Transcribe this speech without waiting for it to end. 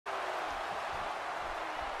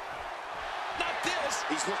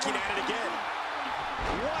He's looking at it again.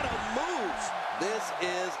 What a move. This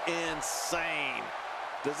is insane.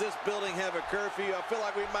 Does this building have a curfew? I feel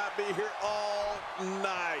like we might be here all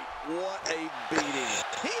night. What a beating.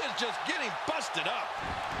 He is just getting busted up.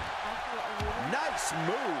 Nice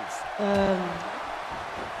move.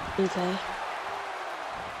 Okay.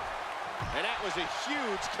 And that was a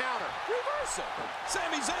huge counter. Reversal.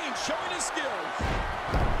 Sami Zayn showing his skills.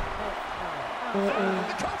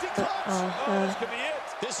 The coaching clutch. Oh, this could be it.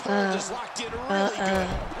 This hold is locked in really good.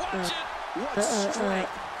 Watch it. What strength.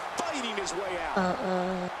 Fighting his way out.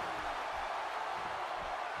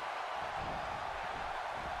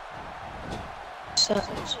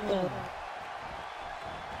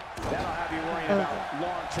 That'll have you worrying about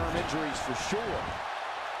long-term injuries for sure.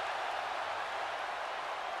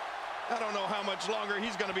 I don't know how much longer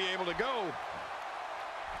he's going to be able to go.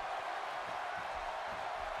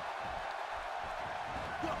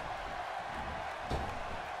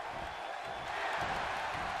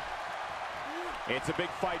 It's a big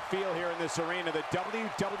fight feel here in this arena. The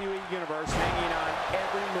WWE Universe hanging on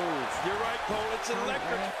every move. You're right, Cole. It's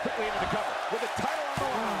electric. Quickly into the cover with the title on the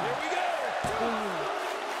line. Here we go.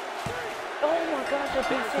 Oh my gosh, I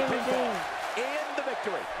beat Sami Zayn. And the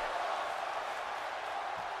victory.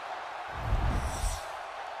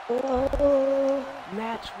 Oh,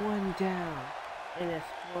 match 1 down. And it's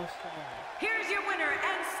 4-star. Here's your winner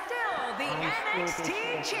and still the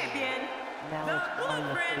NXT champion, the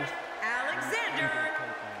Blueprint, Alexander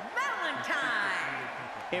Valentine.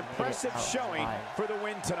 Impressive showing for the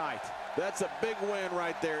win tonight. That's a big win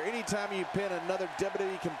right there. Anytime you pin another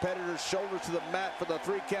WWE competitor's shoulders to the mat for the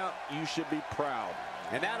 3 count, you should be proud.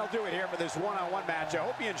 And that'll do it here for this one-on-one match. I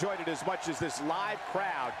hope you enjoyed it as much as this live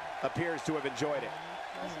crowd appears to have enjoyed it.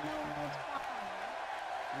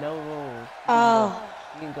 No rules. Oh.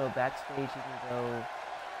 You can go backstage, you can go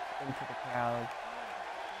into the crowd.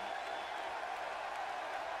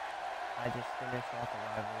 I just finished off the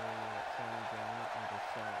rivalry with Sami Zayn and just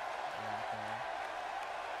said,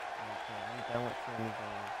 okay, I'm done with Sami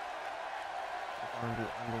Zayn. It's on the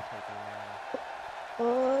Undertaker now.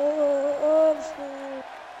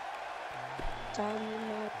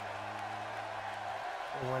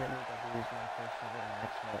 They wanted me to lose my first ever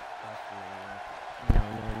match at WrestleMania.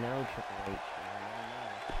 No, Triple H.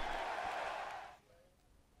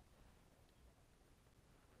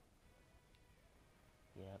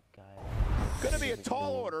 No. Yep, guys. Going to be a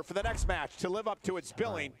tall order for the next match to live up to its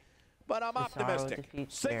billing, but I'm optimistic.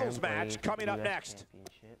 Singles match coming up next.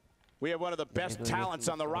 We have one of the best talents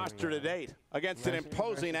on the roster to date against an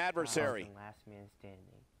imposing adversary. Last man standing.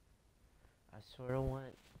 I sort of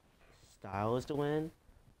want Styles to win,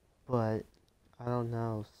 but I don't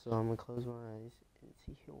know, so I'm going to close my eyes and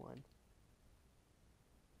see who won.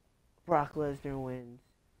 Brock Lesnar wins.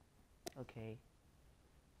 Okay.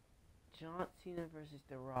 John Cena versus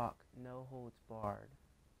The Rock. No holds barred.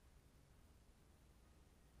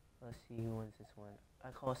 Let's see who wins this one. I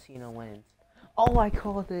call Cena wins. Oh, I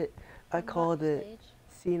called it. I called it.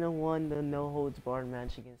 Cena won the no holds barred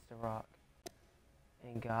match against The Rock.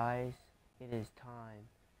 And guys, it is time.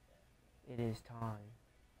 It is time.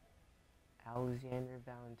 Alexander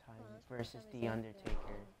Valentine versus The Undertaker.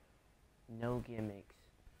 No gimmicks.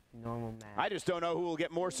 Normal match. I just don't know who will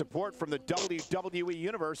get more support from the WWE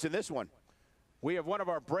Universe in this one. We have one of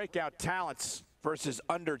our breakout talents versus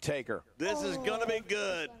Undertaker. This is going to be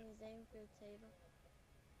good.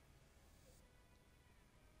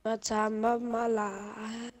 The time of my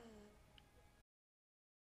life.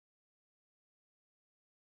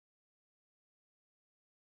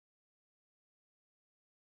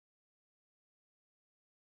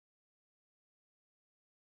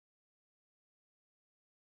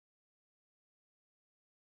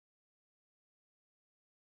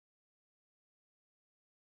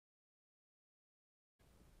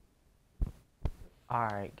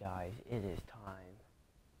 Alright guys, it is time.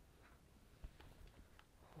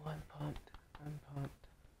 I'm pumped. I'm pumped.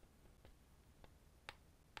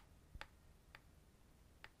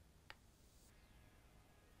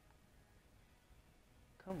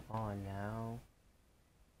 Come on now.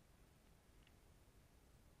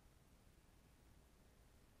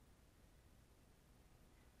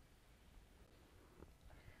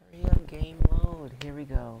 Hurry up, game load. Here we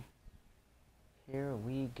go. Here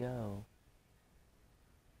we go.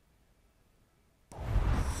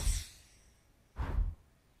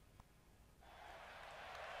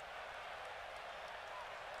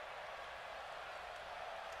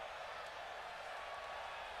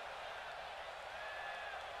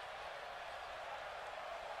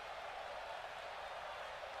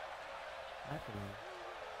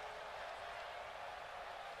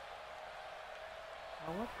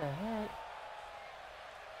 Oh, what the heck?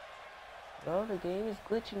 Bro, the game is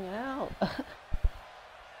glitching out.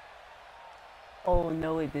 Oh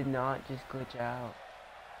no, it did not just glitch out.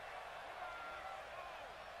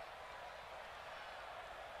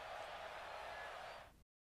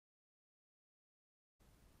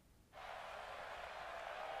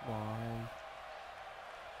 Come on.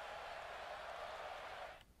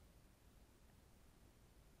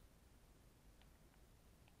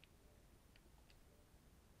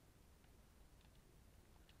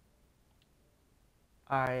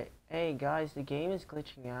 Alright, hey guys, the game is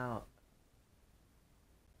glitching out.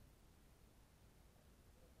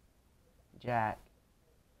 Jack.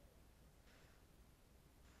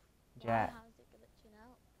 Jack. How's it glitching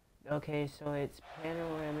out? Okay, so it's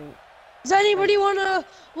panoramic. Does anybody wanna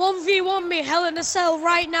 1v1 me, Hell in a Cell,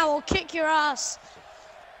 right now? I'll kick your ass.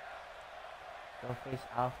 Go face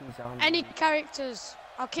Alfie Zombie. Any characters,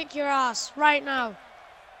 I'll kick your ass right now.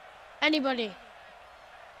 Anybody.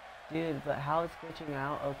 Dude, but how it's glitching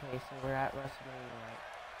out? Okay, so we're at WrestleMania,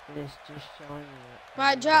 right? It is just showing you.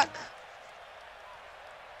 Right, Jack.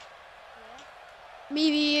 Me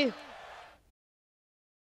v you.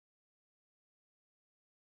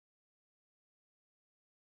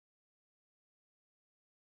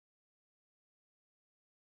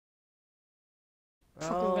 Bro,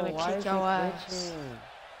 Fucking gonna why kick is it your ass. glitching?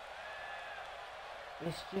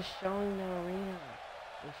 It's just showing the arena.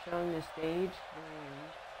 It's showing the stage, the ring,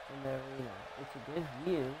 and the arena. It's a good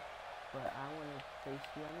view, but I want to face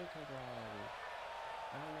the Undertaker already.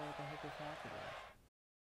 I don't know what the heck is happening.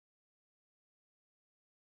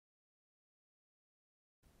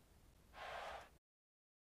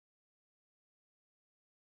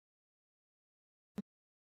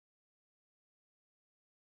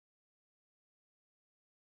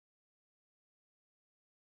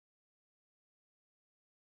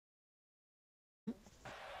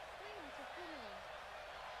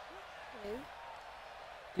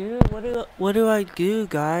 Dude, what do I do,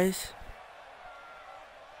 guys?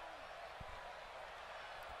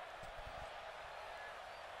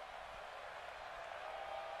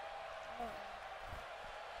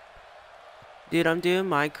 Dude, I'm doing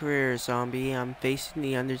MyCareer, Zombie. I'm facing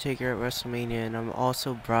the Undertaker at WrestleMania, and I'm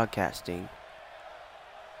also broadcasting.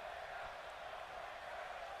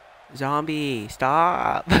 Zombie,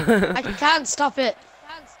 stop! I can't stop it.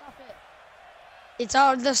 It's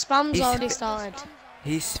already, the spam's already started.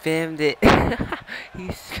 He spammed it. He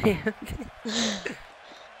spammed it.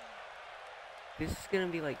 This is gonna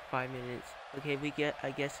be like 5 minutes. Okay, I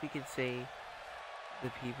guess we could say the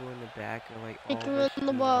people in the back are like all We can run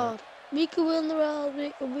the world. We can run the world.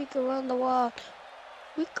 We can run the world.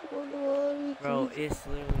 We can run the world. Bro, it's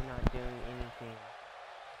literally not doing anything.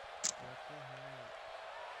 What the heck?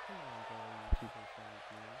 Come on, bro,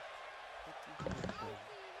 2K17.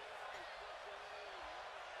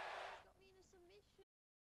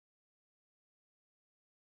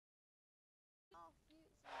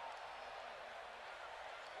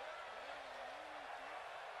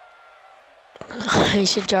 You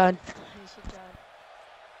should join.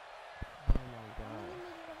 Oh my god.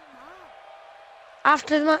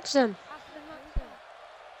 After the match then.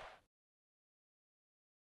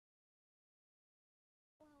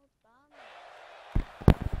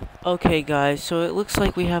 Okay guys, so it looks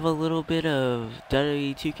like we have a little bit of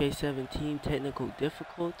WWE 2K17 technical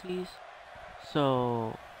difficulties.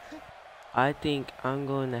 So I think I'm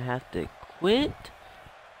going to have to quit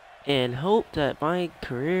and hope that my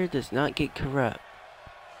career does not get corrupt.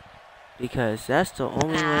 Because that's the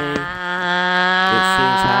only way it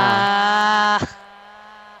seems how.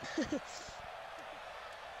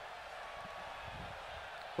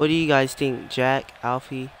 What do you guys think, Jack,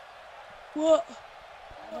 Alfie? What?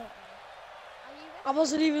 I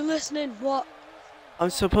wasn't even listening. What?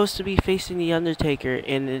 I'm supposed to be facing the Undertaker,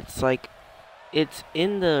 and it's like, it's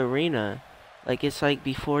in the arena. Like, it's like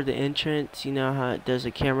before the entrance, you know how it does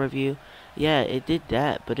a camera view? Yeah, it did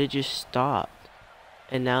that, but it just stopped.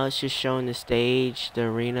 And now it's just showing the stage, the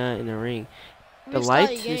arena, and the ring. The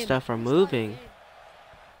lights and stuff are moving.